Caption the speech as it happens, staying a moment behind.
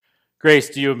Grace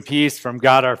to you and peace from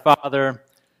God our Father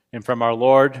and from our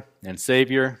Lord and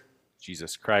Savior,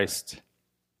 Jesus Christ.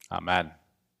 Amen.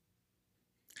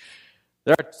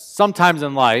 There are some times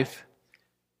in life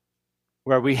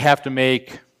where we have to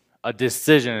make a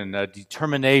decision, a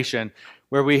determination,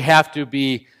 where we have to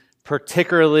be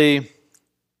particularly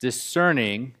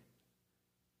discerning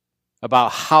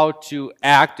about how to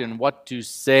act and what to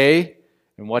say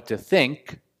and what to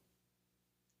think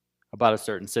about a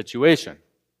certain situation.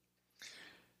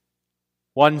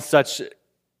 One such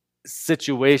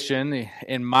situation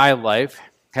in my life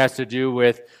has to do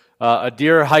with a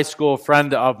dear high school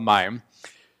friend of mine.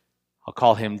 I'll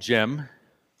call him Jim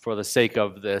for the sake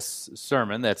of this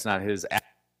sermon. That's not his actual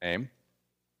name.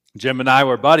 Jim and I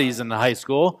were buddies in high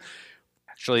school.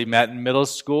 Actually met in middle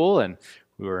school, and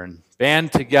we were in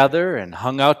band together and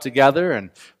hung out together and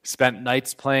spent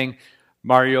nights playing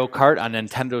Mario Kart on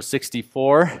Nintendo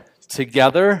 64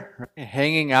 together,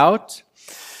 hanging out.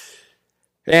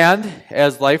 And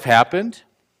as life happened,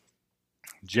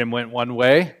 Jim went one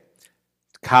way,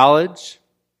 college,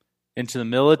 into the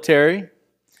military.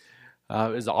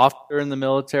 Was an officer in the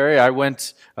military. I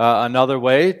went another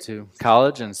way to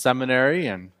college and seminary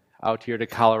and out here to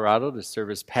Colorado to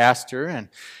serve as pastor. And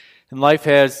life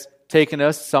has taken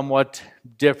us somewhat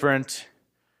different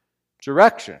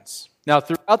directions. Now,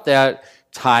 throughout that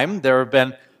time, there have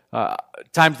been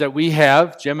times that we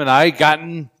have, Jim and I,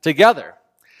 gotten together.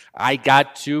 I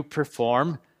got to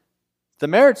perform the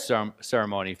marriage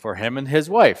ceremony for him and his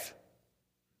wife.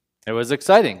 It was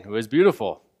exciting. It was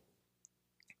beautiful.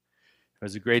 It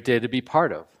was a great day to be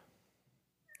part of.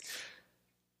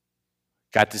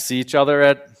 Got to see each other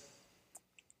at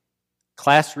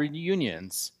class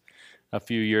reunions. A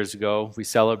few years ago, we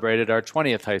celebrated our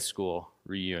 20th high school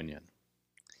reunion.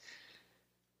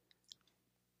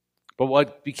 But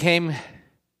what became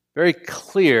very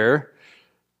clear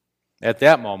at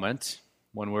that moment,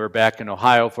 when we were back in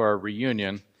Ohio for our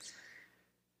reunion,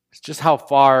 is just how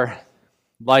far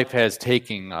life has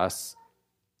taken us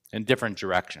in different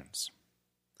directions.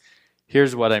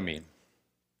 Here's what I mean.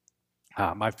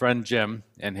 My friend Jim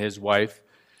and his wife,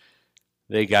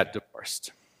 they got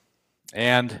divorced.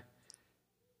 And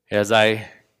as I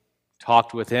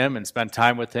talked with him and spent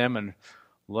time with him and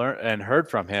learned and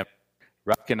heard from him,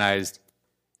 recognized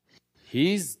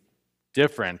he's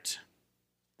different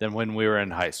than when we were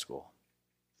in high school.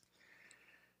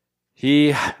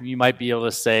 He, you might be able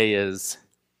to say, is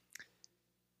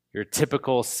your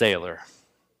typical sailor,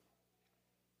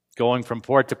 going from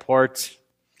port to port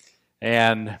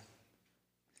and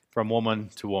from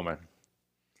woman to woman,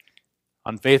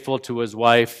 unfaithful to his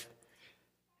wife,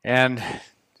 and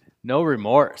no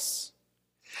remorse.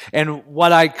 And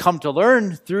what I come to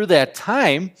learn through that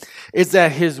time is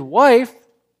that his wife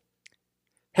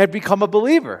had become a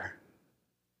believer.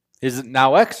 His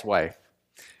now ex-wife,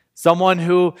 someone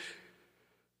who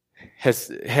has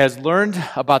learned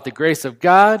about the grace of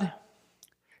God,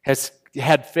 has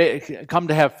come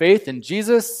to have faith in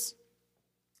Jesus,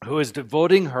 who is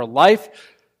devoting her life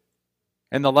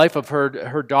and the life of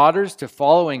her daughters to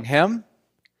following him.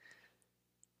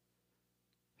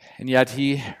 And yet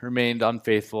he remained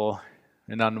unfaithful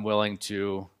and unwilling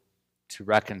to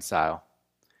reconcile.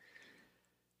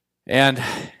 And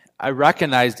I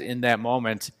recognized in that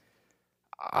moment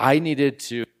I needed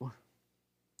to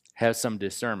have some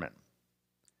discernment.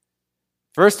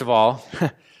 First of all,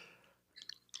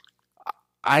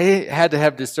 I had to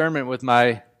have discernment with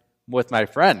my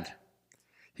friend.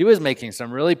 He was making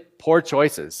some really poor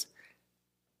choices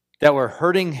that were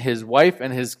hurting his wife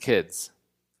and his kids.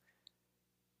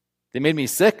 They made me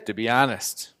sick, to be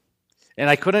honest.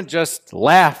 And I couldn't just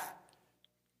laugh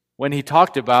when he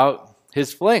talked about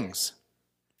his flings.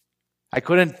 I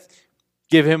couldn't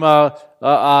give him a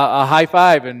high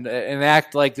five and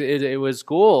act like it was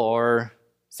cool or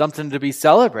something to be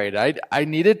celebrated. I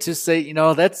needed to say,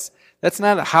 that's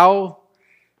not how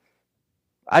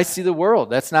I see the world.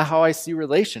 That's not how I see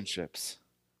relationships.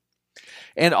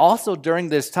 And also during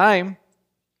this time,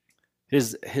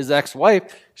 his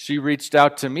ex-wife, she reached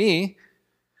out to me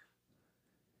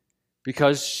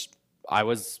because I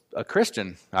was a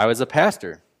Christian. I was a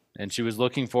pastor. And she was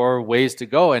looking for ways to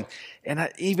go. And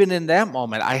even in that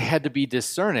moment, I had to be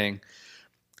discerning.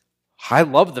 I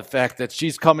love the fact that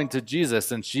she's coming to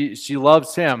Jesus and she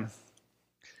loves him.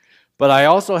 But I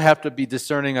also have to be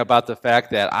discerning about the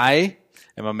fact that I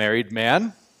am a married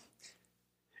man.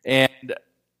 And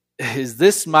is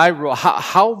this my role?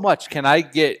 How much can I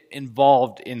get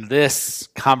involved in this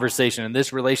conversation, in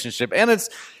this relationship? And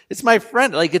it's my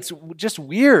friend. Like, it's just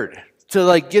weird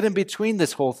to get in between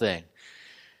this whole thing.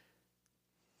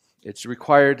 It's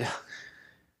required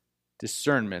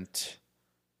discernment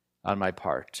on my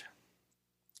part.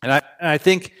 And I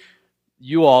think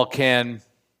you all can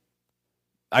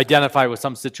identify with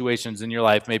some situations in your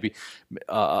life maybe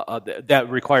that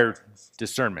require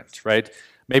discernment, right?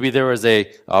 Maybe there was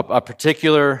a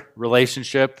particular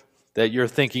relationship that you're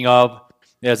thinking of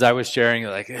as I was sharing,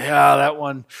 like, yeah, that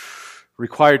one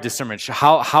required discernment.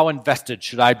 How invested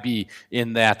should I be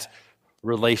in that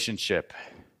relationship?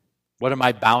 What are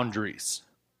my boundaries?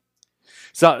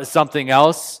 So, something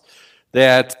else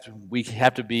that we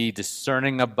have to be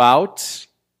discerning about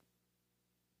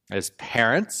as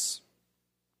parents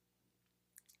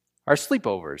are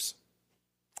sleepovers.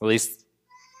 At least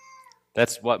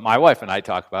that's what my wife and I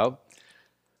talk about.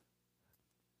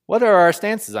 What are our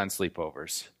stances on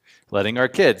sleepovers? Letting our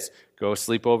kids go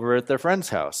sleep over at their friend's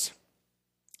house.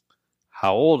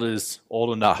 How old is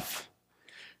old enough?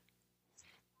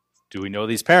 Do we know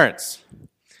these parents?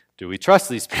 Do we trust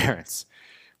these parents?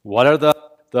 What are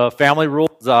the family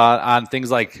rules on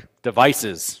things like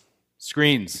devices,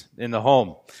 screens in the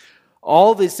home?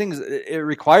 All these things, it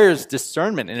requires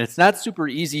discernment, and it's not super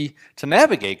easy to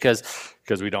navigate because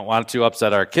we don't want to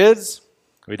upset our kids.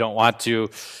 We don't want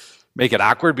to make it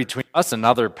awkward between us and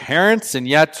other parents, and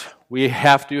yet we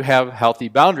have to have healthy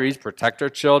boundaries, protect our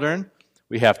children.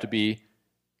 We have to be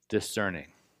discerning.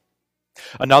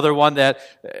 Another one that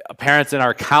parents in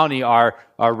our county are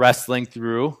wrestling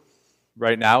through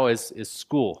right now is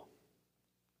school.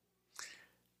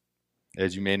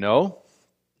 As you may know,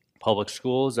 public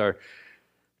schools are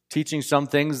teaching some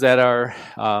things that are,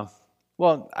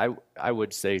 I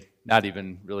would say not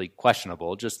even really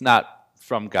questionable, just not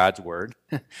from God's word.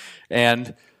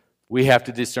 And we have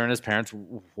to discern as parents,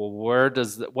 what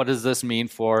does this mean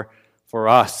for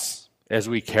us as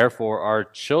we care for our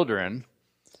children,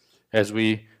 as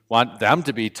we want them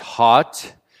to be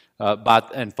taught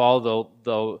about and follow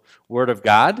the word of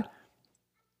God?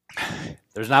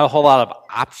 There's not a whole lot of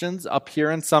options up here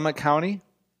in Summit County.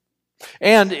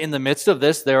 And in the midst of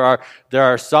this, there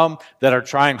are some that are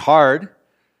trying hard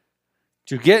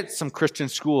to get some Christian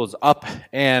schools up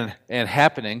and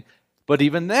happening, but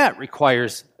even that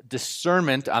requires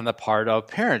discernment on the part of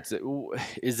parents.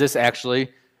 Is this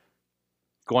actually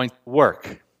going to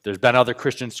work? There's been other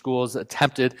Christian schools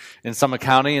attempted in Summit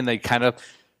County, and they kind of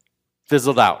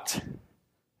fizzled out.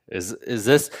 Is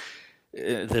this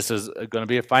is going to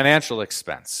be a financial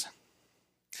expense?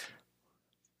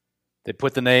 They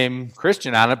put the name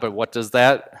Christian on it, but what does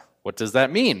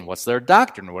that mean? What's their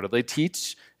doctrine? What do they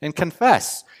teach and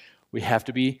confess? We have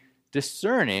to be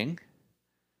discerning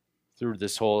through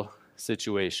this whole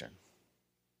situation.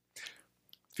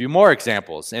 A few more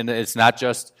examples, and it's not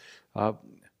just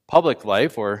public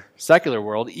life or secular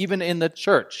world, even in the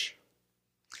church.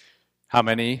 How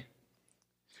many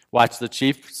watched the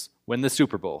Chiefs win the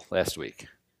Super Bowl last week?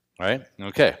 All right?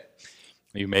 Okay.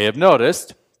 You may have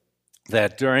noticed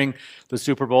that during the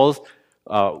Super Bowls,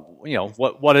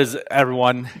 what does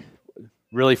everyone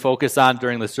really focus on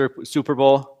during the Super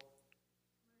Bowl?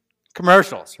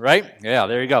 Commercials, right? Yeah,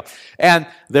 there you go. And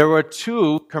there were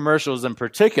two commercials in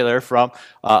particular from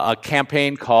a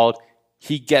campaign called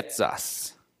He Gets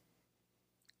Us.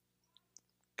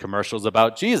 Commercials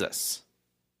about Jesus.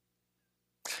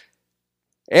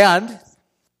 And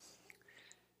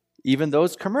even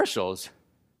those commercials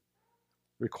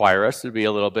require us to be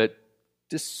a little bit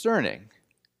discerning.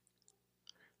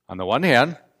 On the one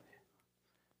hand,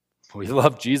 we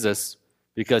love Jesus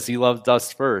because he loved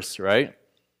us first, right?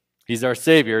 He's our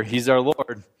Savior. He's our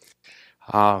Lord.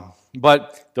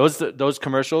 But those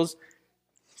commercials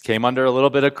came under a little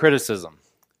bit of criticism.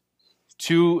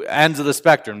 Two ends of the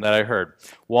spectrum that I heard.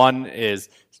 One is,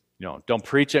 don't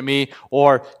preach at me,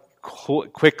 or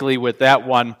quickly with that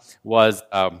one was,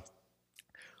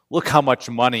 look how much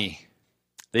money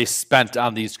they spent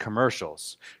on these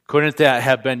commercials. Couldn't that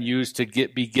have been used to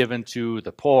be given to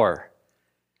the poor?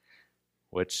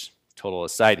 Which, total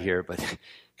aside here, but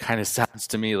kind of sounds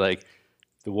to me like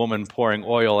the woman pouring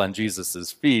oil on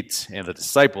Jesus' feet and the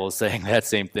disciples saying that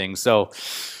same thing. So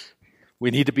we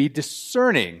need to be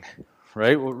discerning,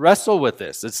 right? We'll wrestle with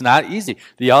this. It's not easy.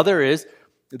 The other is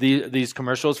these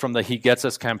commercials from the He Gets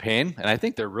Us campaign, and I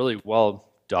think they're really well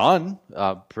done,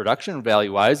 production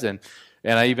value-wise, and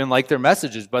I even like their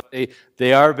messages, but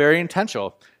they are very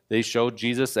intentional. They show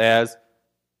Jesus as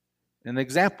an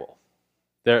example.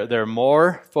 They're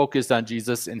more focused on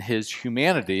Jesus in his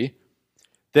humanity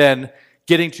than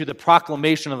getting to the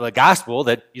proclamation of the gospel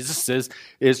that Jesus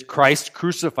is Christ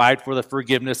crucified for the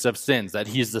forgiveness of sins, that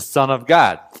he's the Son of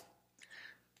God.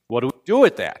 What do we do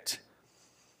with that?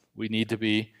 We need to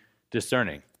be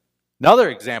discerning. Another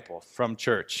example from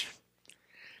church.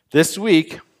 This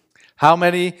week,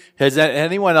 Has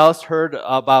anyone else heard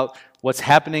about what's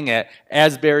happening at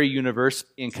Asbury University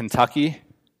in Kentucky?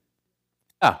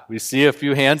 Yeah, we see a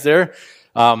few hands there.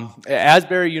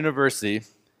 Asbury University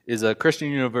is a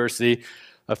Christian university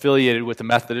affiliated with the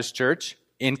Methodist Church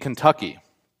in Kentucky.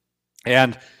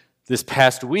 And this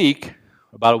past week,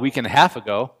 about a week and a half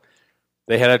ago,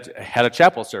 they had a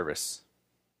chapel service.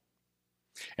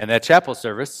 And that chapel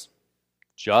service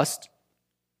just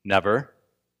never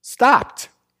stopped.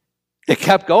 It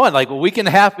kept going like a week and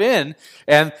a half in,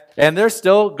 and they're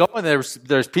still going.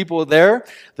 There's people there.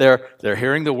 They're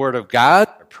hearing the word of God,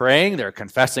 they're praying, they're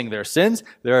confessing their sins.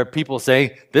 There are people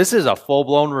saying this is a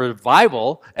full-blown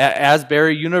revival at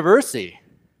Asbury University.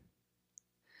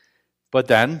 But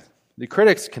then the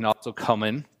critics can also come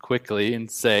in quickly and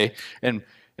say, and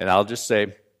I'll just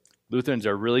say, Lutherans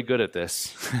are really good at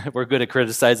this. We're good at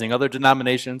criticizing other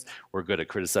denominations. We're good at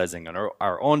criticizing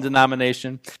our own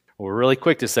denomination. We're really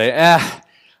quick to say,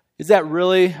 is that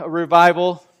really a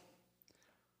revival?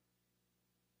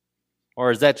 Or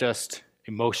is that just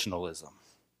emotionalism?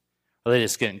 Are they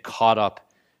just getting caught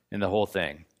up in the whole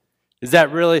thing? Is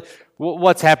that really,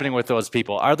 what's happening with those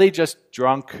people? Are they just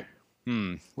drunk?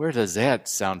 Where does that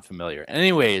sound familiar?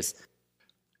 Anyways,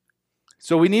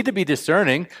 so we need to be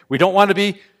discerning. We don't want to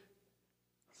be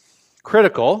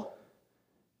critical.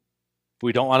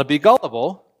 We don't want to be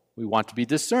gullible. We want to be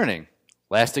discerning.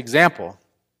 Last example.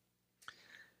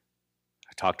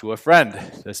 I talked to a friend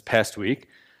this past week.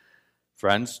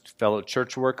 Friends, fellow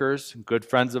church workers, good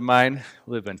friends of mine,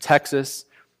 live in Texas.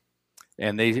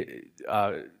 And they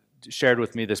shared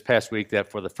with me this past week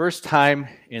that for the first time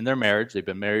in their marriage, they've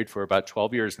been married for about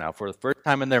 12 years now, for the first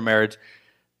time in their marriage,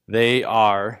 they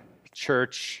are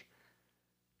church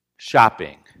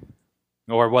shopping,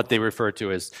 or what they refer to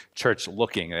as church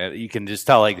looking. You can just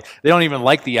tell, like, they don't even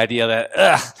like the idea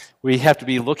that we have to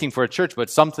be looking for a church, but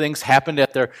some things happened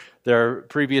at their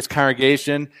previous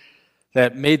congregation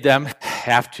that made them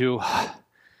have to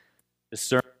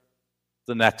discern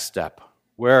the next step.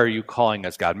 Where are you calling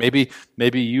us, God?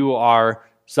 Maybe you are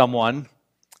someone,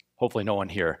 hopefully no one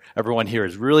here. Everyone here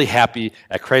is really happy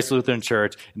at Christ Lutheran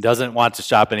Church and doesn't want to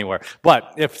shop anywhere.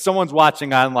 But if someone's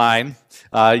watching online,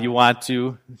 you want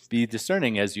to be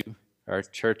discerning as you are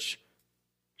church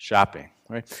shopping.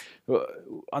 Right?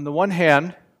 On the one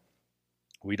hand,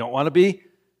 we don't want to be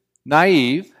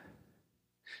naive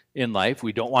in life.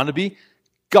 We don't want to be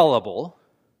gullible.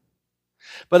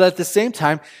 But at the same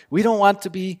time, we don't want to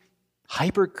be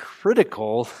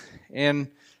hypercritical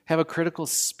and have a critical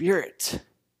spirit.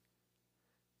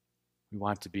 We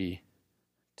want to be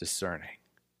discerning.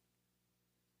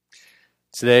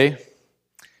 Today,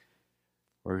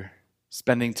 we're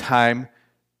spending time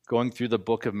going through the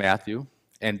book of Matthew,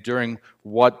 and during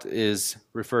what is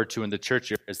referred to in the church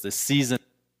here as the season of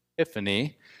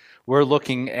Epiphany, we're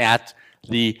looking at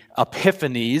the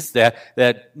epiphanies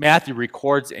that Matthew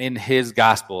records in his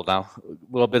gospel. Now, a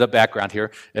little bit of background here.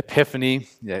 Epiphany,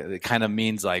 it kind of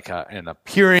means like an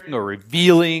appearing or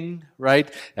revealing,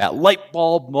 right? That light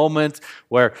bulb moment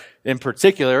where, in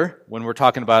particular, when we're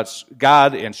talking about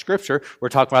God and Scripture, we're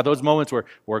talking about those moments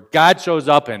where God shows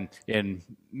up and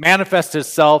manifests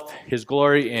himself, his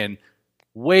glory, in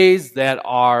ways that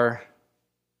are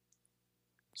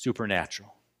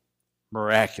supernatural,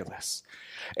 miraculous.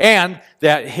 And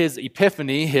that his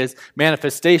epiphany, his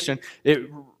manifestation, it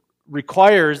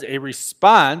requires a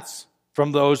response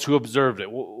from those who observed it.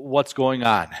 What's going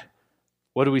on?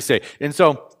 What do we say? And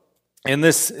so, in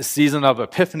this season of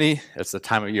Epiphany, it's the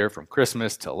time of year from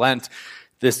Christmas to Lent,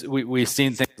 we've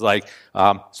seen things like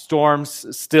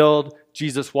storms stilled,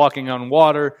 Jesus walking on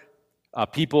water,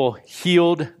 people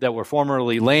healed that were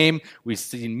formerly lame. We've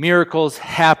seen miracles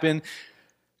happen.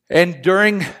 And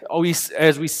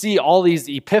as we see all these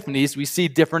epiphanies, we see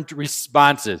different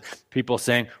responses. People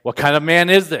saying, what kind of man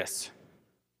is this?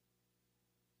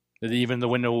 That even the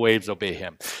wind and waves obey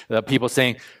him. People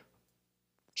saying,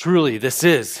 truly, this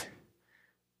is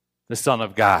the Son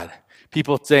of God.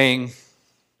 People saying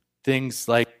things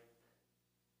like,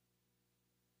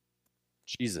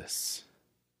 Jesus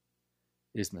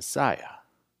is Messiah,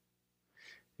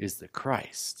 is the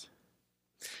Christ.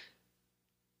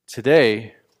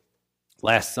 Today,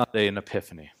 last Sunday in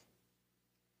Epiphany,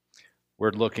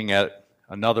 we're looking at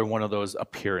another one of those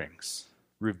appearings,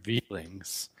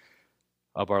 revealings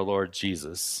of our Lord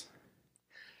Jesus.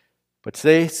 But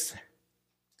today's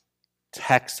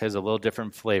text has a little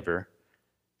different flavor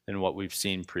than what we've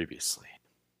seen previously.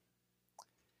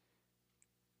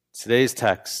 Today's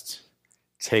text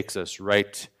takes us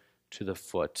right to the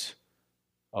foot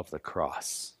of the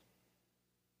cross,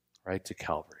 right to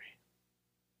Calvary.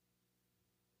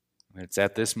 And it's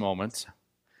at this moment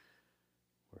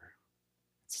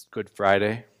Good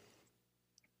Friday.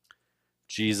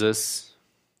 Jesus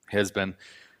has been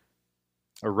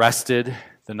arrested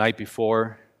the night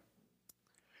before,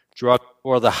 drugged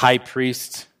before the high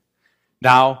priest.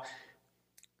 Now,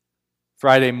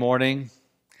 Friday morning,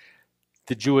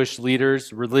 the Jewish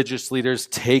leaders, religious leaders,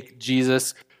 take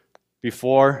Jesus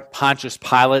before Pontius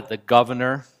Pilate, the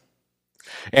governor.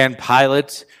 And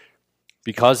Pilate,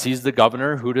 because he's the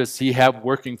governor, who does he have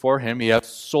working for him? He has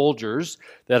soldiers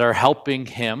that are helping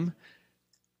him.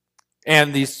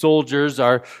 And these soldiers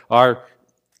are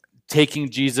taking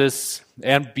Jesus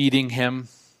and beating him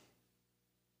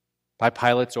by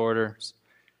Pilate's orders.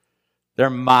 They're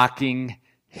mocking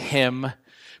him,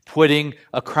 putting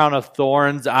a crown of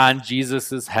thorns on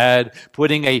Jesus' head,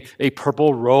 putting a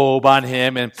purple robe on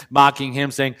him and mocking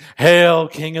him, saying, "Hail,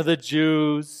 King of the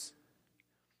Jews."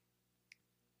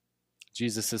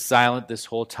 Jesus is silent this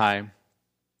whole time.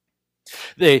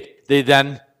 They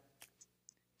then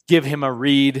give him a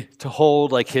reed to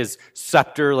hold, like his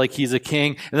scepter, like he's a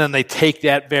king, and then they take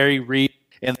that very reed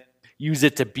and use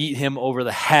it to beat him over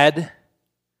the head.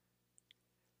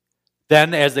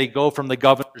 Then, as they go from the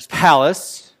governor's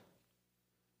palace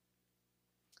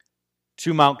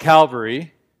to Mount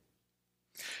Calvary,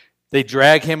 they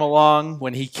drag him along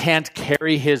when he can't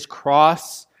carry his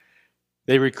cross.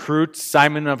 They recruit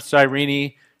Simon of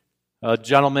Cyrene, a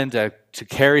gentleman, to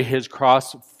carry his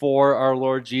cross for our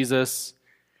Lord Jesus.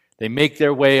 They make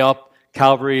their way up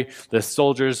Calvary. The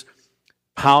soldiers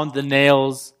pound the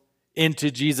nails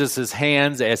into Jesus'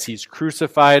 hands as he's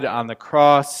crucified on the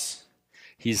cross.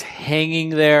 He's hanging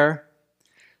there.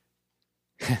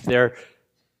 They're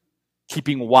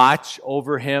keeping watch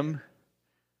over him.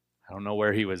 I don't know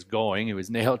where he was going. He was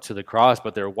nailed to the cross,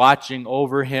 but they're watching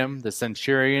over him, the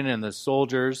centurion and the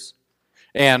soldiers.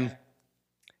 And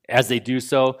as they do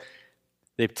so,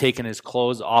 they've taken his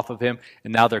clothes off of him,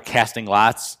 and now they're casting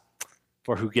lots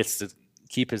for who gets to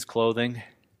keep his clothing.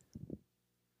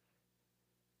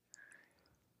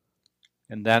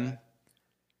 And then,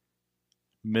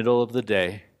 middle of the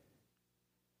day,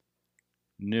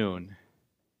 noon,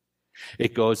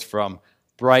 it goes from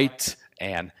bright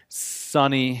and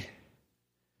sunny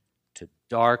to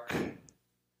dark. The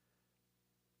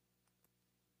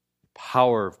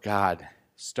power of God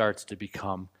starts to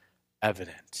become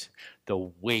evident. The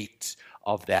weight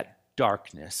of that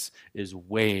darkness is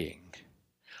weighing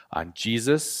on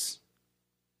Jesus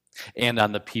and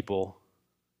on the people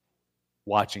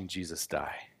watching Jesus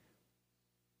die.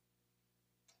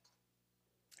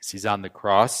 As he's on the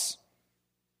cross,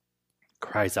 he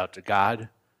cries out to God,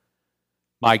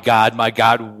 my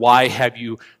God, why have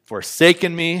you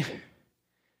forsaken me?"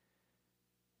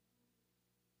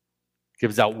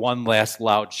 Gives out one last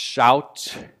loud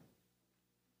shout,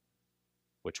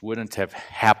 which wouldn't have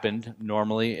happened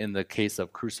normally in the case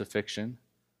of crucifixion,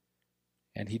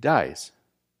 and he dies.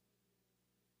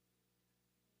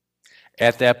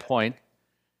 At that point,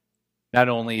 not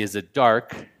only is it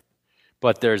dark,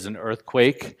 but there's an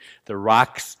earthquake. The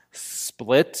rocks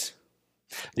split.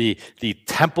 The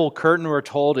temple curtain, we're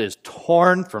told, is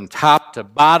torn from top to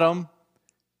bottom.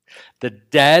 The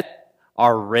dead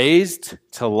are raised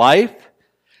to life.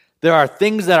 There are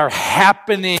things that are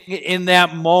happening in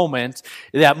that moment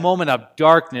of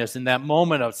darkness, in that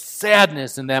moment of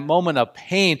sadness, in that moment of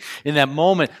pain, in that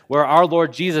moment where our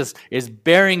Lord Jesus is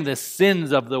bearing the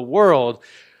sins of the world.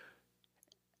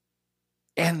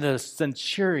 And the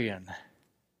centurion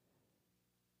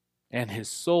and his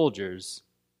soldiers,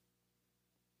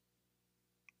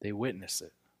 they witness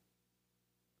it.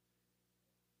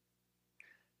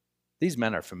 These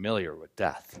men are familiar with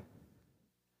death.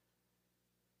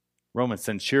 Roman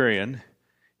centurion,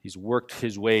 he's worked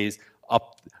his ways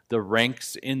up the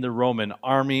ranks in the Roman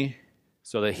army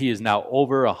so that he is now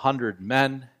over 100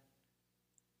 men.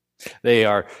 They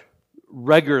are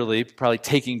regularly probably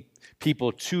taking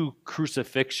people to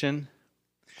crucifixion.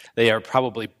 They are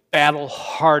probably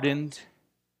battle-hardened.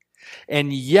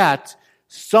 And yet,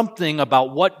 something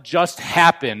about what just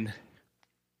happened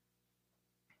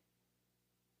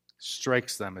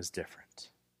strikes them as different.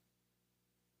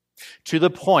 To the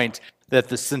point that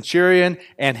the centurion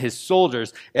and his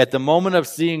soldiers, at the moment of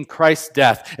seeing Christ's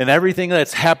death and everything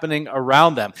that's happening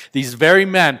around them, these very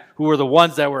men who were the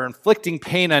ones that were inflicting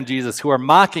pain on Jesus, who are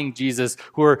mocking Jesus,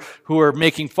 who are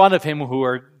making fun of him, who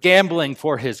are gambling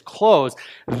for his clothes,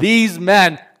 these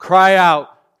men cry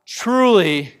out,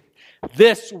 "Truly,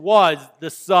 this was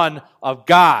the Son of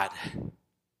God."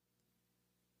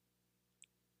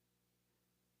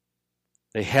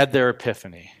 They had their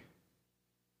epiphany.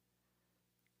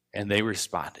 And they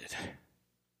responded.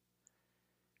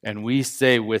 And we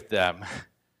say with them,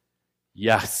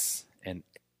 yes and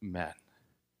amen.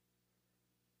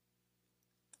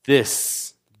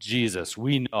 This Jesus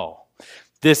we know.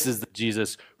 This is the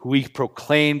Jesus who we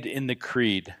proclaimed in the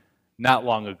creed not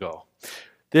long ago.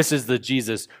 This is the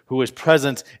Jesus who was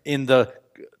present in the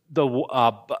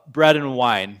bread and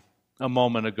wine a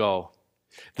moment ago.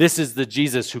 This is the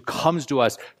Jesus who comes to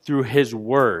us through his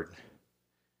word.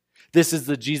 This is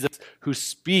the Jesus who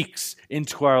speaks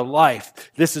into our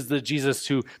life. This is the Jesus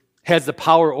who has the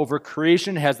power over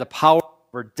creation, has the power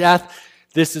over death.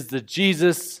 This is the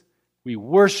Jesus we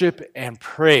worship and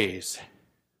praise.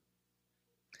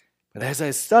 But as I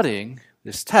was studying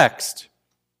this text,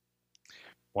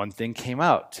 one thing came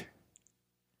out.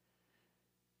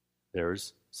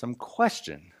 There's some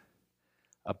question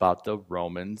about the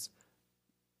Romans'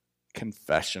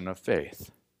 confession of faith.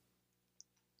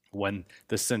 When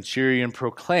the centurion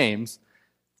proclaims,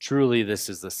 truly this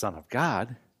is the Son of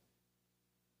God,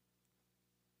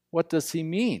 what does he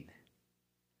mean?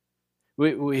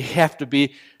 We have to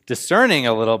be discerning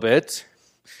a little bit.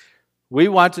 We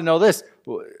want to know this.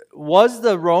 Was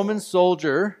the Roman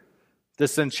soldier, the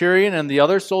centurion and the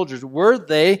other soldiers, were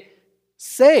they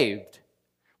saved?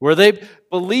 Were they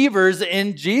believers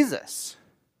in Jesus?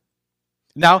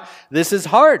 Now, this is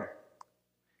hard.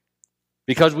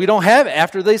 Because we don't have,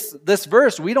 after this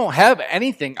verse, we don't have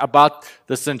anything about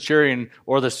the centurion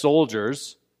or the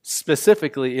soldiers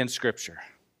specifically in Scripture.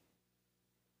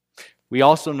 We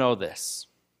also know this,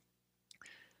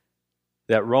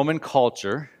 that Roman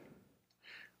culture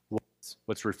was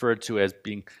what's referred to as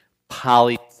being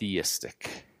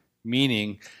polytheistic,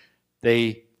 meaning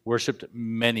they worshipped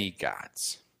many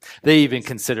gods. They even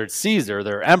considered Caesar,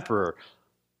 their emperor,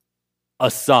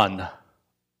 a son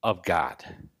of God.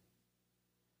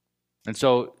 And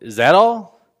so, is that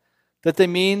all that they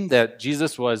mean? That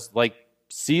Jesus was like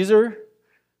Caesar?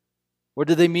 Or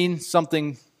do they mean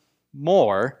something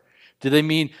more? Do they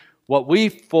mean what we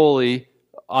fully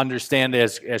understand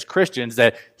as Christians,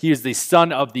 that he is the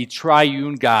Son of the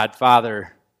triune God,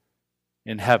 Father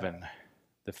in heaven,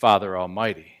 the Father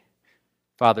Almighty,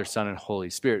 Father, Son, and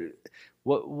Holy Spirit?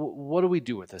 What do we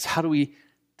do with this? How do we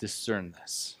discern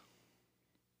this?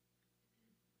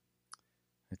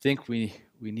 I think we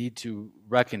need to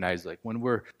recognize, like, when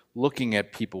we're looking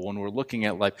at people, when we're looking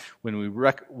at life, when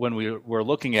we're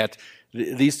looking at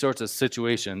these sorts of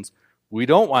situations, we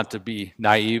don't want to be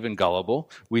naive and gullible.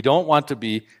 We don't want to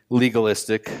be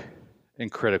legalistic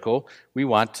and critical. We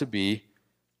want to be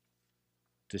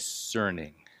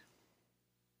discerning.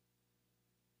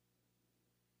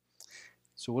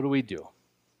 So what do we do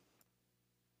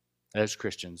as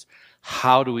Christians?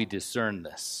 How do we discern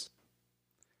this?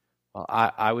 Well,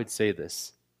 I would say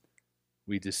this.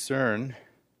 We discern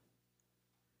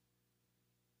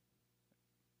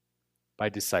by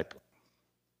discipling.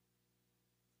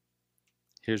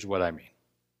 Here's what I mean.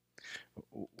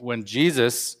 When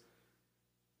Jesus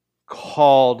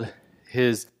called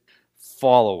his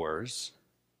followers,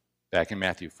 back in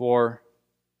Matthew 4,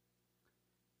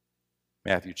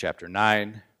 Matthew chapter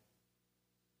 9,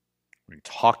 we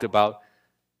talked about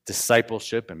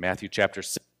discipleship in Matthew chapter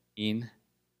 16.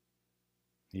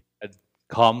 He said,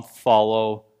 "Come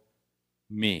follow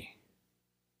me."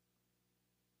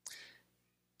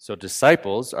 So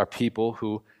disciples are people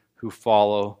who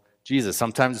follow Jesus.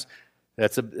 Sometimes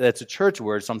that's a church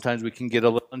word. Sometimes we can get a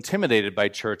little intimidated by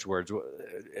church words.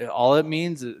 All it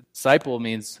means, disciple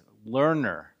means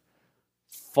learner,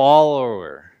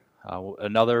 follower.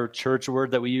 Another church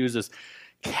word that we use is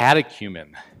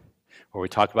catechumen, where we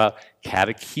talk about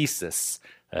catechesis.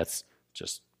 That's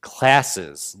just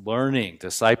classes, learning,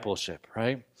 discipleship,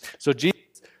 right? So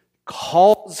Jesus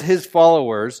calls his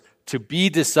followers to be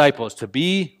disciples, to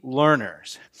be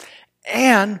learners.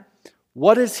 And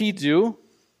what does he do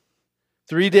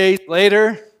 3 days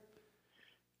later?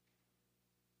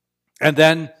 And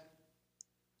then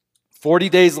 40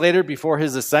 days later, before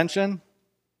his ascension,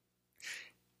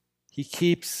 he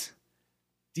keeps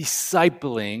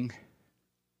discipling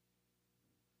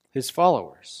his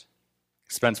followers.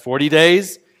 He spends 40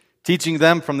 days teaching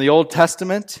them from the Old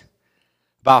Testament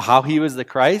about how he was the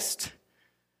Christ,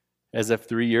 as if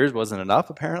 3 years wasn't enough,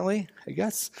 apparently, I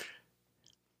guess.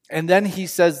 And then he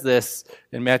says this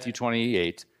in Matthew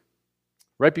 28.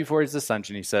 Right before his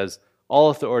ascension, he says, "All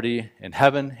authority in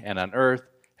heaven and on earth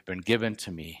have been given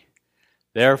to me.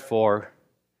 Therefore,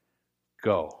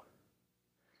 go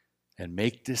and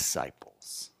make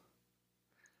disciples,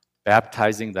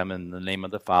 baptizing them in the name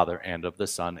of the Father and of the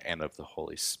Son and of the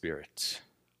Holy Spirit,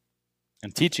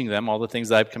 and teaching them all the things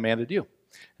I've commanded you.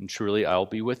 And truly I will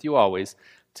be with you always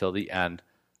till the end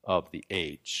of the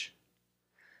age."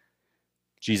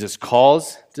 Jesus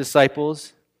calls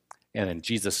disciples, and then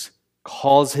Jesus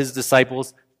calls his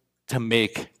disciples to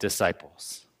make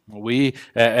disciples. We,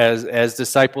 as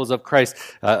disciples of Christ,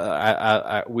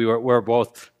 we're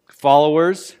both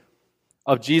followers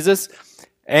of Jesus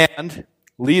and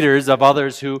leaders of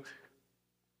others who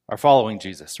are following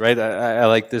Jesus, right? I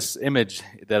like this image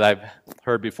that I've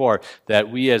heard before, that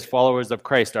we as followers of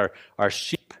Christ are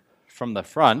sheep from the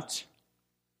front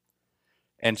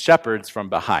and shepherds from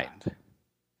behind.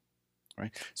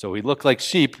 Right? So we look like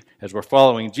sheep as we're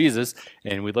following Jesus,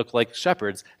 and we look like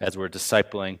shepherds as we're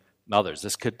discipling others.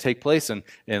 This could take place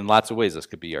in lots of ways. This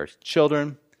could be our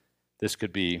children. This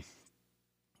could be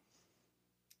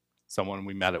someone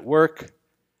we met at work,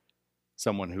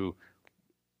 someone who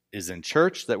is in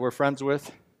church that we're friends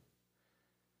with.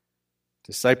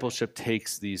 Discipleship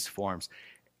takes these forms.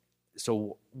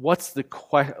 So what's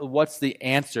the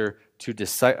answer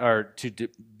to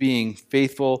being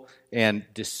faithful and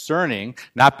discerning,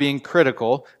 not being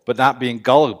critical, but not being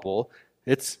gullible?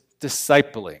 It's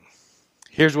discipling.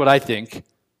 Here's what I think,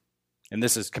 and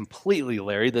this is completely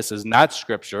Larry. This is not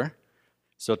Scripture,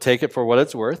 so take it for what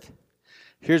it's worth.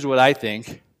 Here's what I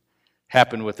think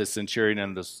happened with the centurion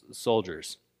and the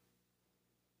soldiers.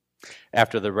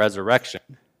 After the resurrection,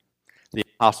 the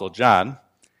Apostle John,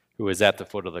 who was at the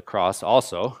foot of the cross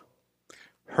also,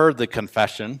 heard the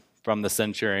confession from the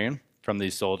centurion, from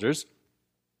these soldiers,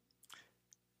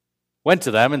 went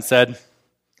to them and said,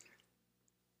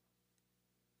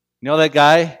 "You know that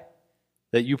guy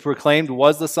that you proclaimed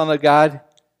was the Son of God?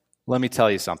 Let me tell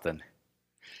you something.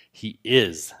 He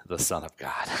is the Son of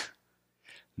God.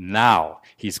 Now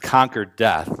he's conquered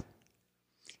death.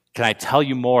 Can I tell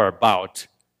you more about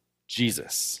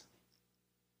Jesus?"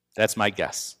 That's my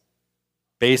guess,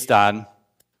 based on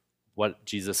what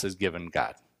Jesus has given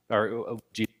God, or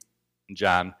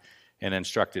John, and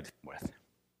instructed him with.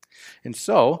 And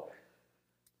so,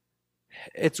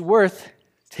 it's worth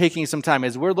taking some time,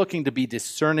 as we're looking to be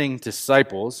discerning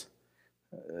disciples,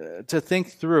 to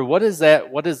think through, what does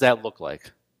that look like?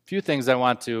 A few things I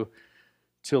want to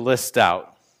list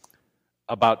out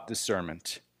about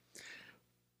discernment.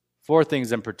 4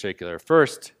 things in particular.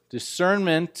 First,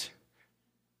 discernment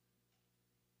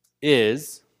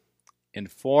is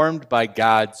informed by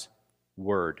God's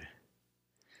Word.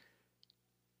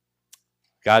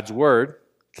 God's Word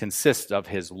consists of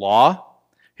His law,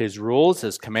 His rules,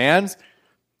 His commands,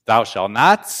 thou shalt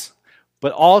nots,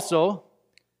 but also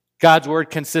God's Word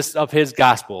consists of His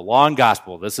gospel, law and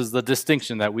gospel. This is the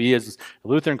distinction that we as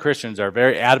Lutheran Christians are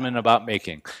very adamant about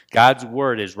making. God's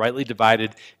Word is rightly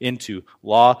divided into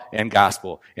law and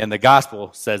gospel. And the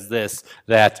gospel says this,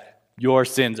 that your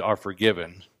sins are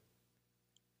forgiven,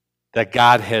 that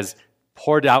God has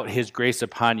poured out His grace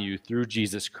upon you through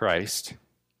Jesus Christ.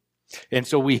 And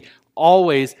so we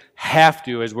always have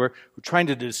to, as we're trying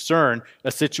to discern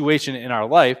a situation in our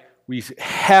life, we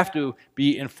have to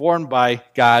be informed by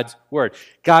God's Word.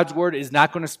 God's Word is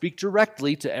not going to speak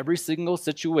directly to every single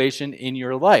situation in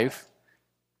your life,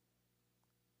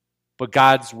 but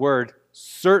God's Word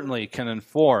certainly can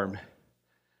inform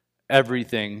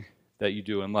everything that you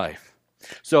do in life.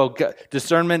 So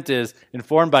discernment is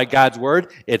informed by God's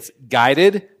Word. It's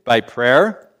guided by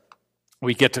prayer.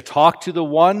 We get to talk to the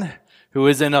one who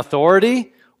is in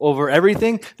authority over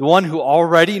everything, the one who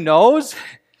already knows.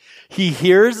 He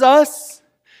hears us.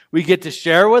 We get to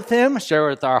share with Him, share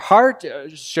with our heart,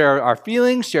 share our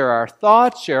feelings, share our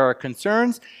thoughts, share our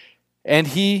concerns, and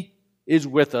He is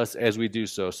with us as we do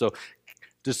so. So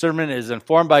discernment is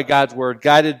informed by God's Word,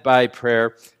 guided by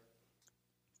prayer,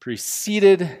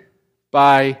 preceded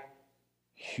by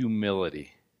humility.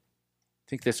 I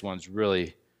think this one's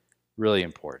really, really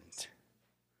important.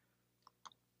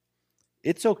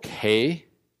 It's okay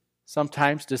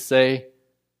sometimes to say,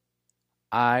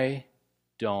 I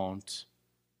don't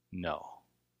know.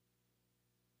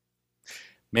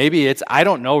 Maybe it's, I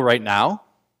don't know right now.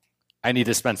 I need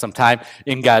to spend some time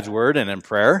in God's Word and in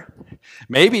prayer.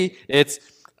 Maybe it's,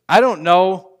 I don't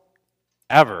know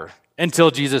ever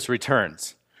until Jesus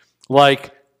returns.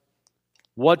 Like,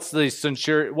 what was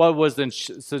the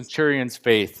centurion's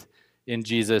faith in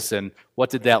Jesus, and what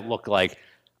did that look like?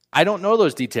 I don't know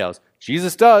those details.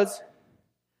 Jesus does.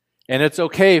 And it's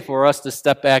okay for us to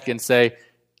step back and say,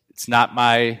 it's not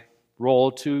my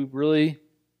role to really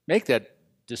make that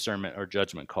discernment or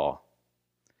judgment call.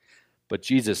 But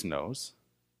Jesus knows.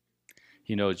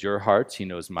 He knows your heart. He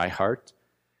knows my heart.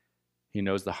 He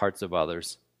knows the hearts of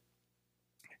others.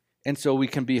 And so we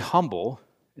can be humble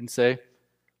and say,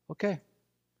 okay,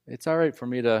 it's all right for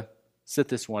me to sit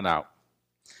this one out.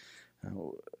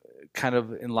 Kind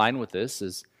of in line with this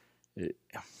is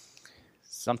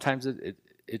sometimes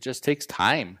it just takes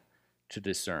time to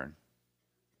discern.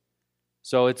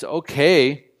 So it's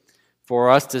okay for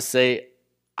us to say,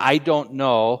 I don't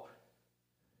know.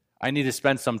 I need to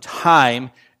spend some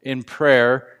time in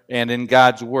prayer and in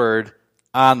God's word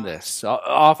on this.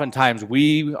 Oftentimes,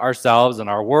 we ourselves and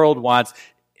our world wants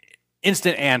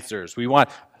instant answers. We want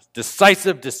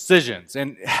decisive decisions.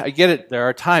 And I get it, there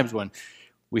are times when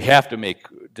we have to make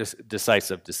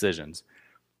decisive decisions.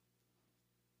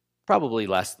 Probably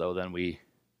less, though, than we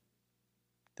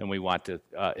want to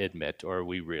admit or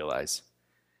we realize.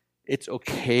 It's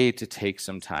okay to take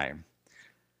some time.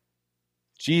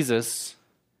 Jesus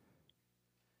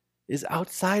is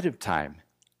outside of time.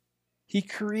 He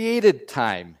created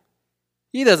time.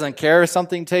 He doesn't care if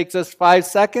something takes us 5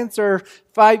 seconds or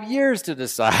 5 years to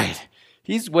decide.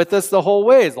 He's with us the whole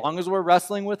way, as long as we're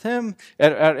wrestling with him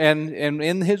and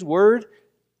in his word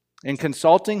and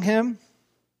consulting him.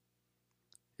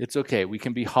 It's okay. We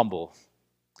can be humble.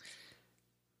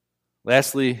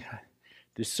 Lastly,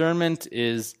 discernment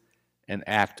is an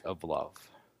act of love.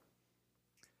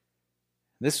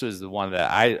 This was the one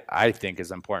that I think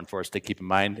is important for us to keep in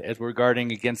mind as we're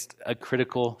guarding against a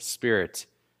critical spirit.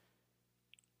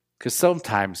 Because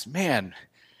sometimes, man,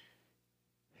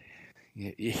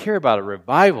 you hear about a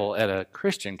revival at a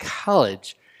Christian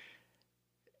college,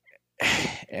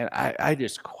 and I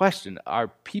just question, are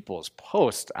people's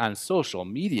posts on social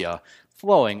media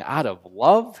flowing out of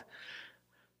love?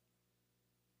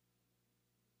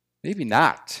 Maybe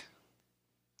not.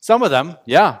 Some of them,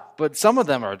 yeah, but some of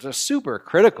them are just super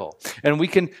critical. And we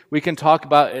can talk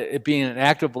about it being an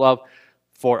act of love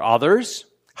for others.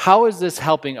 How is this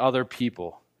helping other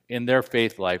people in their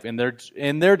faith life, in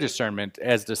their discernment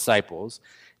as disciples,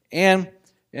 and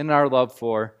in our love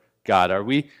for God? Are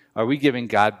we giving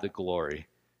God the glory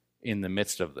in the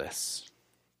midst of this?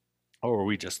 Or are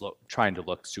we just trying to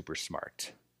look super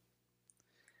smart?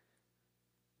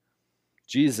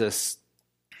 Jesus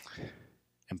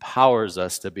empowers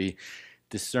us to be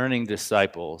discerning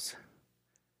disciples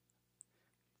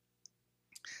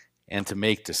and to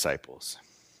make disciples.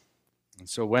 And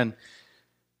so when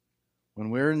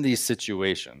we're in these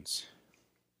situations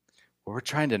where we're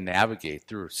trying to navigate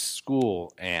through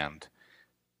school and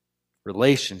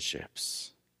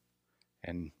relationships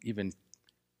and even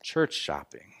church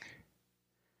shopping,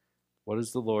 what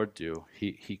does the Lord do?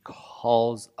 He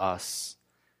calls us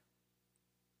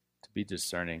to be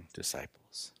discerning disciples.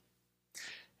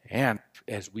 And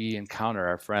as we encounter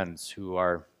our friends who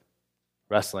are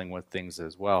wrestling with things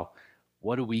as well,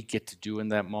 what do we get to do in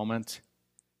that moment?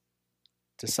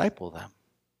 Disciple them.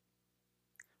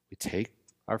 We take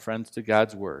our friends to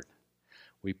God's word.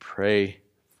 We pray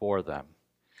for them.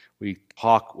 We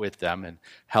talk with them and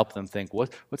help them think,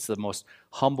 what's the most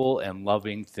humble and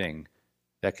loving thing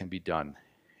that can be done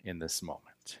in this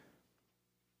moment?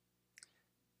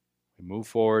 We move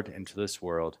forward into this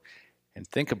world and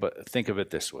think of it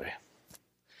this way.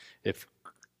 If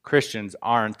Christians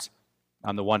aren't,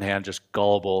 on the one hand, just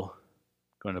gullible,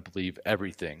 going to believe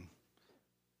everything,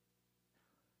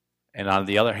 and on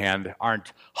the other hand,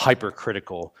 aren't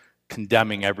hypercritical,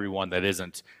 condemning everyone that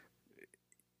isn't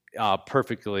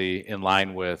perfectly in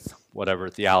line with whatever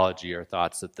theology or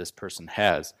thoughts that this person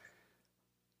has,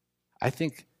 I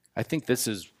think this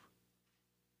is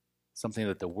something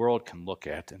that the world can look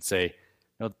at and say,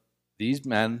 these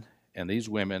men and these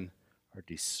women are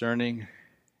discerning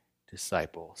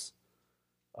disciples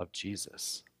of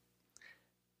Jesus.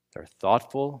 They're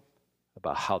thoughtful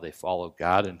about how they follow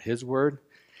God and his word,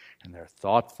 and they're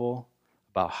thoughtful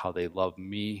about how they love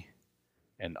me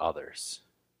and others.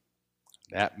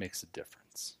 That makes a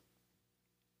difference.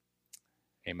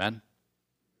 Amen?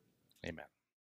 Amen.